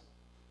possess,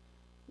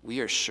 we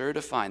are sure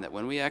to find that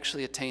when we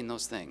actually attain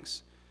those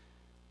things,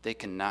 they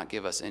cannot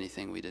give us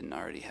anything we didn't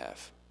already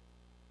have.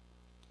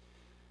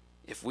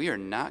 If we are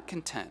not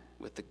content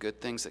with the good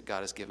things that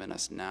God has given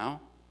us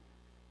now,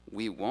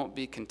 we won't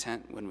be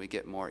content when we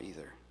get more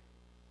either.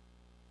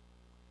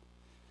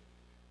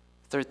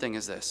 Third thing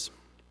is this: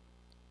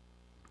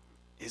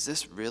 is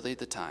this really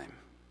the time?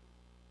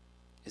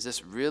 Is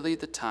this really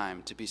the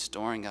time to be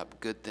storing up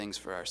good things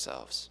for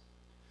ourselves?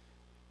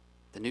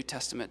 The New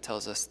Testament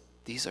tells us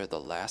these are the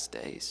last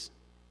days.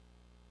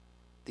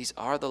 These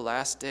are the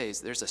last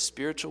days. There's a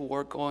spiritual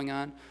war going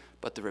on,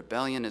 but the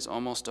rebellion is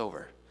almost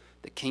over.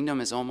 The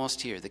kingdom is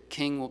almost here. The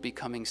king will be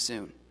coming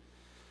soon.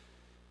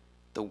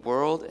 The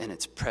world in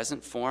its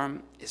present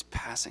form is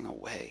passing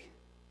away,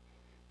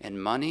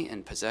 and money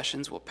and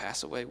possessions will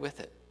pass away with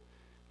it.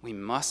 We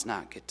must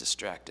not get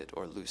distracted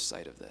or lose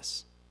sight of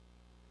this.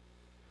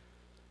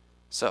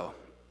 So,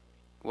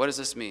 What does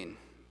this mean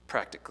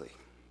practically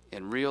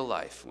in real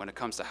life when it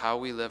comes to how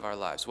we live our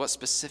lives? What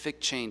specific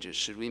changes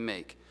should we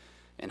make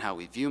in how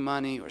we view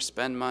money or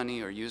spend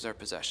money or use our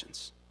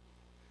possessions?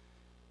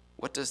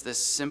 What does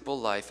this simple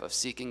life of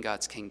seeking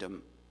God's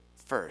kingdom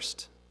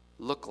first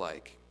look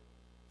like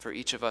for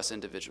each of us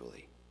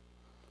individually?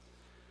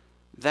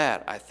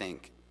 That, I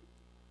think,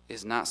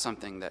 is not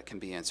something that can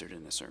be answered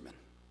in a sermon,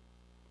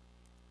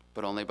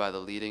 but only by the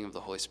leading of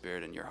the Holy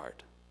Spirit in your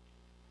heart.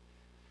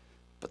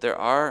 But there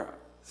are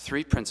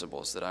 3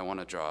 principles that I want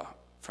to draw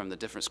from the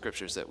different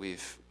scriptures that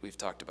we've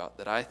talked about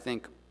that I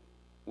think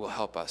will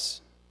help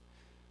us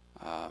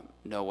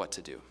know what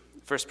to do.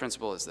 First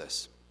principle is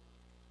this: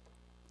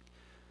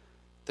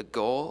 the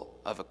goal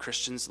of a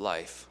Christian's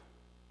life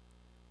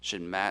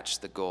should match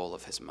the goal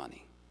of his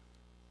money.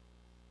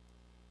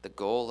 The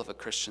goal of a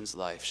Christian's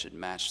life should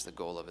match the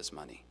goal of his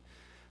money.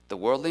 The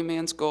worldly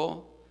man's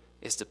goal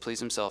is to please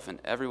himself in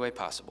every way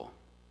possible.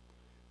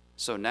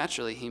 So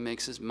naturally, he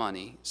makes his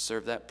money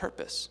serve that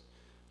purpose,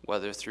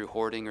 whether through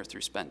hoarding or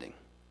through spending.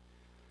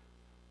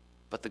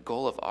 But the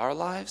goal of our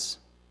lives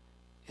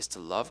is to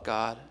love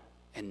God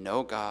and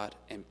know God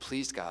and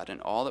please God in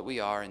all that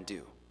we are and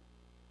do,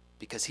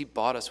 because he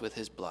bought us with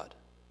his blood.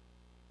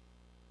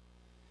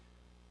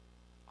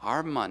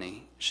 Our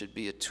money should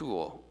be a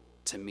tool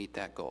to meet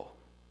that goal.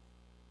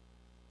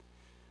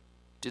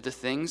 Do the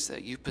things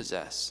that you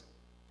possess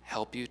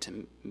help you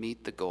to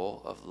meet the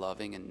goal of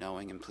loving and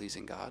knowing and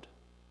pleasing God?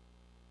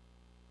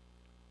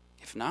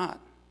 If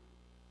not,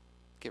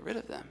 get rid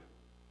of them.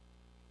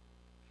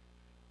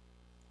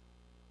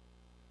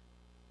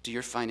 Do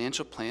your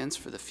financial plans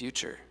for the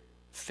future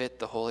fit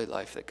the holy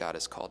life that God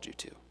has called you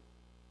to?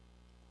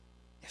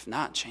 If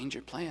not, change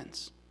your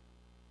plans.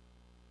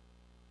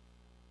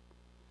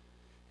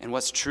 And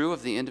what's true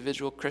of the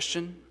individual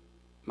Christian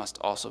must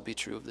also be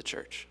true of the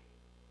church.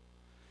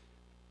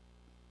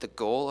 The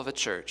goal of a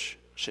church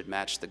should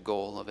match the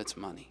goal of its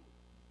money.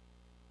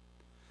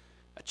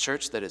 A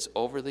church that is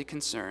overly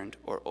concerned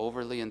or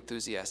overly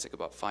enthusiastic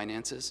about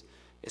finances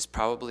is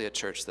probably a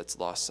church that's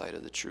lost sight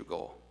of the true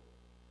goal.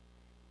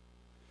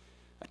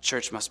 A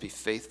church must be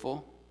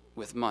faithful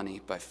with money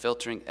by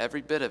filtering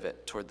every bit of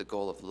it toward the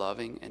goal of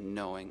loving and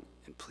knowing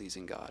and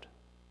pleasing God,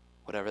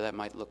 whatever that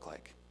might look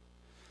like.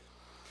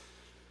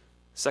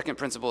 Second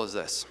principle is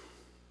this: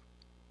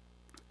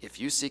 if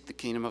you seek the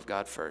kingdom of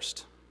God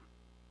first,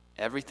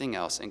 everything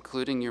else,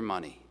 including your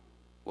money,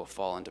 will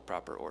fall into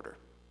proper order.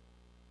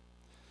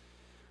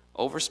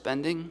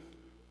 Overspending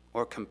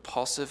or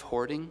compulsive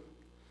hoarding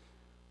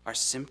are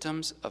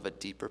symptoms of a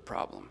deeper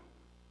problem.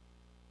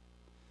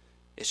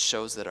 It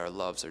shows that our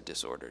loves are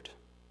disordered.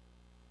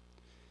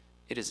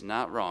 It is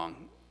not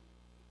wrong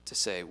to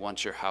say,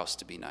 want your house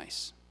to be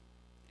nice.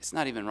 It's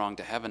not even wrong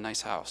to have a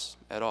nice house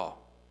at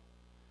all.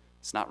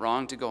 It's not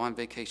wrong to go on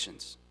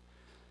vacations.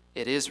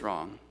 It is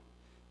wrong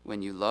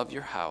when you love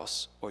your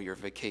house or your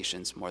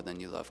vacations more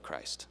than you love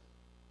Christ.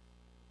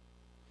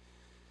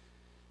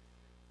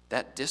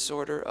 That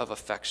disorder of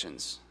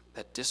affections,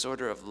 that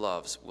disorder of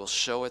loves will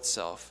show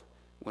itself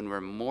when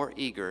we're more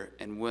eager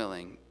and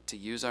willing to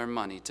use our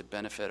money to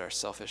benefit our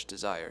selfish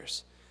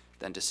desires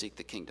than to seek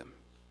the kingdom.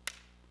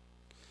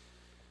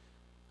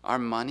 Our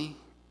money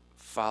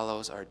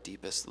follows our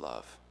deepest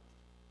love.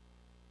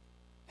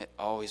 It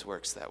always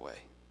works that way.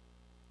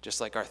 Just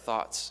like our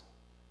thoughts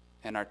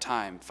and our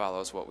time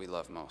follows what we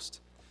love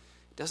most.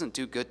 It doesn't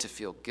do good to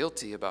feel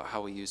guilty about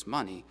how we use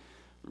money.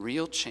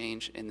 Real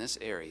change in this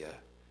area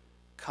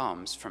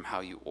comes from how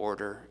you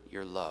order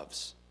your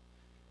loves.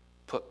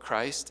 Put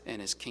Christ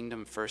and his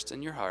kingdom first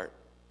in your heart,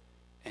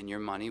 and your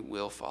money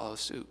will follow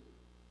suit.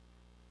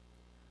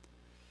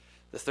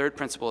 The third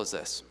principle is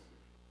this: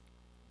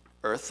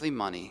 earthly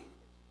money,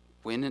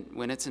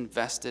 when it's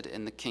invested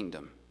in the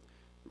kingdom,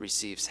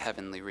 receives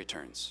heavenly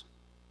returns.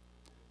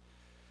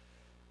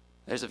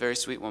 There's a very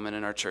sweet woman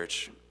in our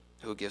church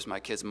who gives my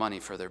kids money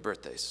for their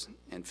birthdays.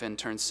 And Finn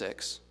turned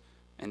 6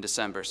 in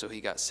December, so he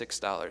got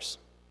 $6.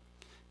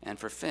 And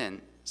for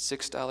Finn,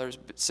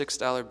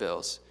 $6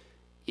 bills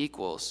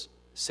equals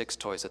 6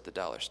 toys at the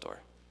dollar store.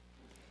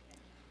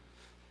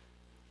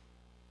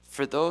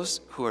 For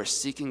those who are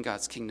seeking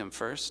God's kingdom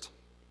first,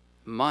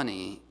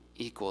 money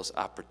equals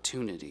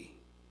opportunity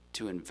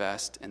to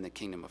invest in the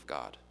kingdom of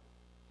God,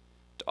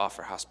 to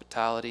offer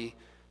hospitality,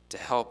 to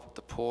help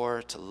the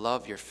poor, to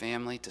love your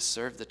family, to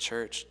serve the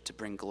church, to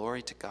bring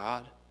glory to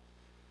God.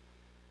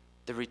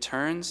 The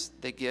returns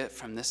they get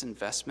from this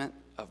investment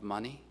of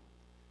money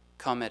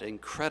come at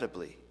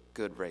incredibly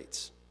good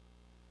rates.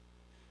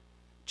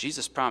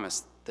 Jesus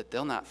promised that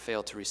they'll not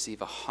fail to receive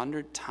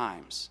 100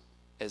 times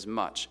as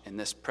much in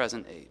this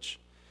present age,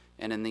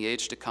 and in the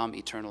age to come,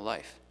 eternal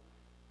life.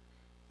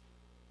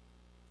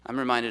 I'm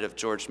reminded of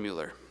George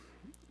Mueller.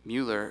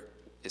 Mueller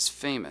is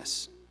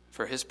famous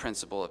for his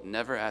principle of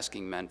never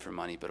asking men for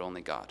money, but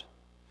only God.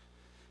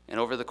 And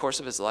over the course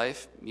of his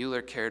life,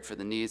 Mueller cared for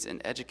the needs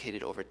and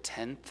educated over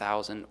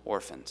 10,000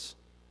 orphans.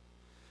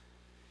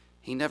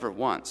 He never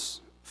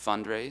once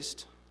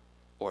fundraised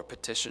or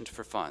petitioned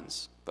for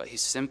funds, but he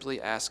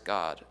simply asked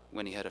God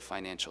when he had a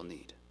financial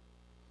need.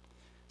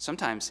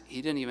 Sometimes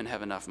he didn't even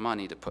have enough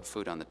money to put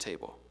food on the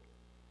table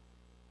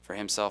for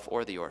himself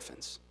or the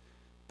orphans.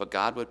 But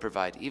God would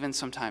provide, even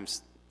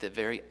sometimes the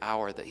very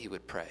hour that he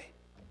would pray.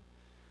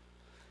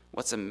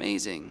 What's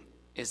amazing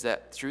is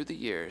that through the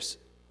years,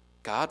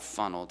 God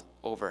funneled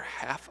over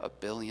 $500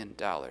 million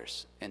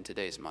in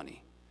today's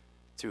money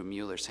through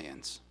Mueller's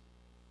hands.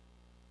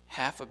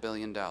 $500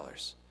 million.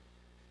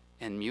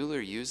 And Mueller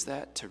used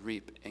that to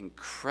reap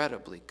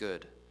incredibly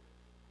good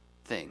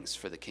things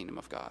for the kingdom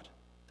of God.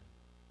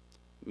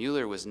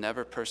 Mueller was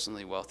never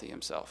personally wealthy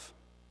himself.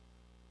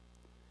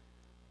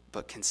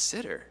 But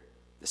consider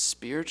the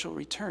spiritual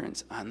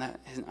returns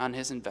on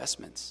his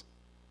investments.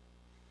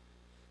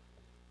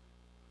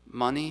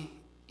 Money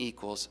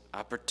equals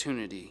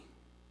opportunity.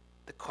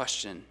 The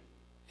question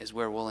is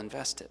where we'll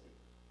invest it.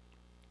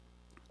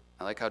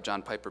 I like how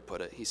John Piper put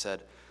it. He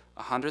said,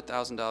 a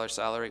 $100,000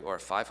 salary or a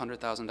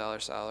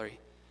 $500,000 salary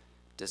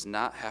does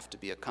not have to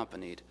be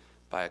accompanied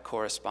by a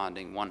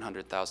corresponding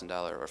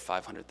 $100,000 or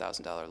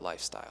 $500,000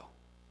 lifestyle.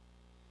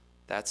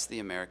 That's the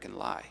American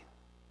lie.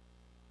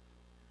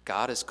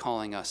 God is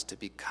calling us to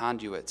be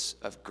conduits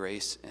of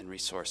grace and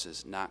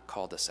resources, not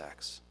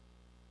cul-de-sacs.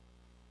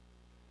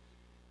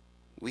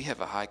 We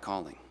have a high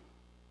calling,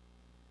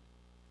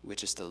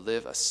 which is to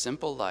live a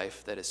simple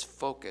life that is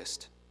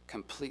focused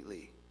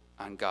completely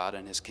on God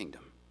and his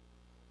kingdom.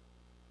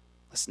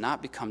 Let's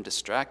not become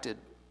distracted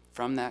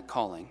from that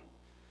calling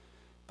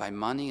by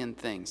money and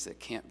things that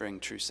can't bring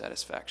true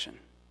satisfaction.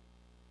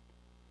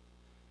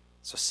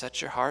 So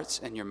set your hearts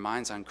and your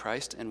minds on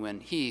Christ, and when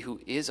he who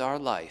is our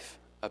life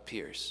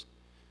appears,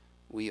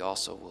 we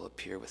also will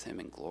appear with him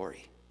in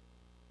glory.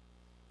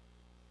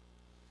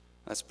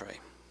 Let's pray.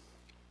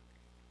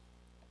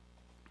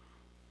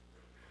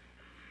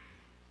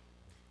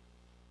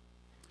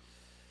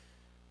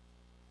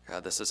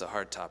 God, this is a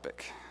hard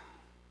topic,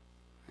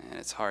 and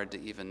it's hard to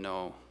even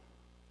know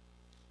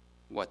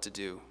what to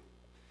do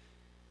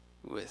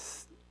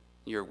with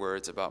your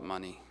words about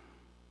money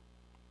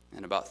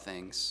and about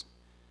things.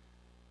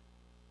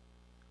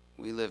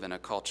 We live in a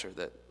culture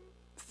that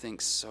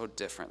thinks so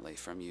differently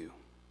from you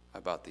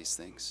about these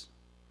things.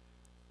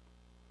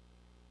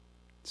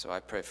 So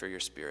I pray for your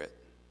Spirit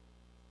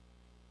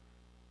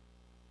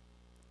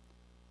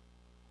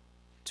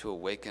to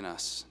awaken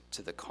us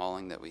to the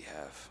calling that we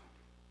have,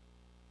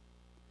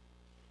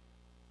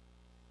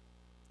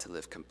 to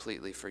live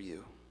completely for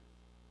you.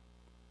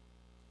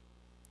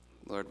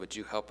 Lord, would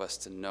you help us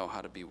to know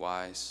how to be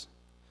wise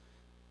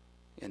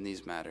in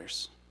these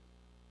matters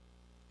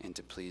and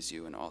to please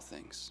you in all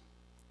things.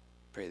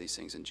 Pray these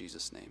things in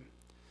Jesus' name.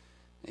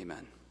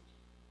 Amen.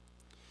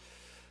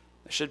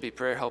 There should be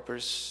prayer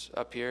helpers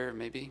up here,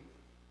 maybe.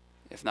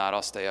 If not,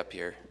 I'll stay up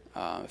here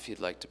if you'd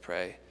like to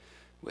pray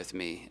with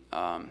me.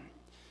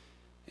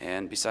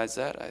 And besides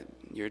that,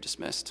 you're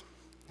dismissed.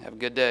 Have a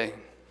good day.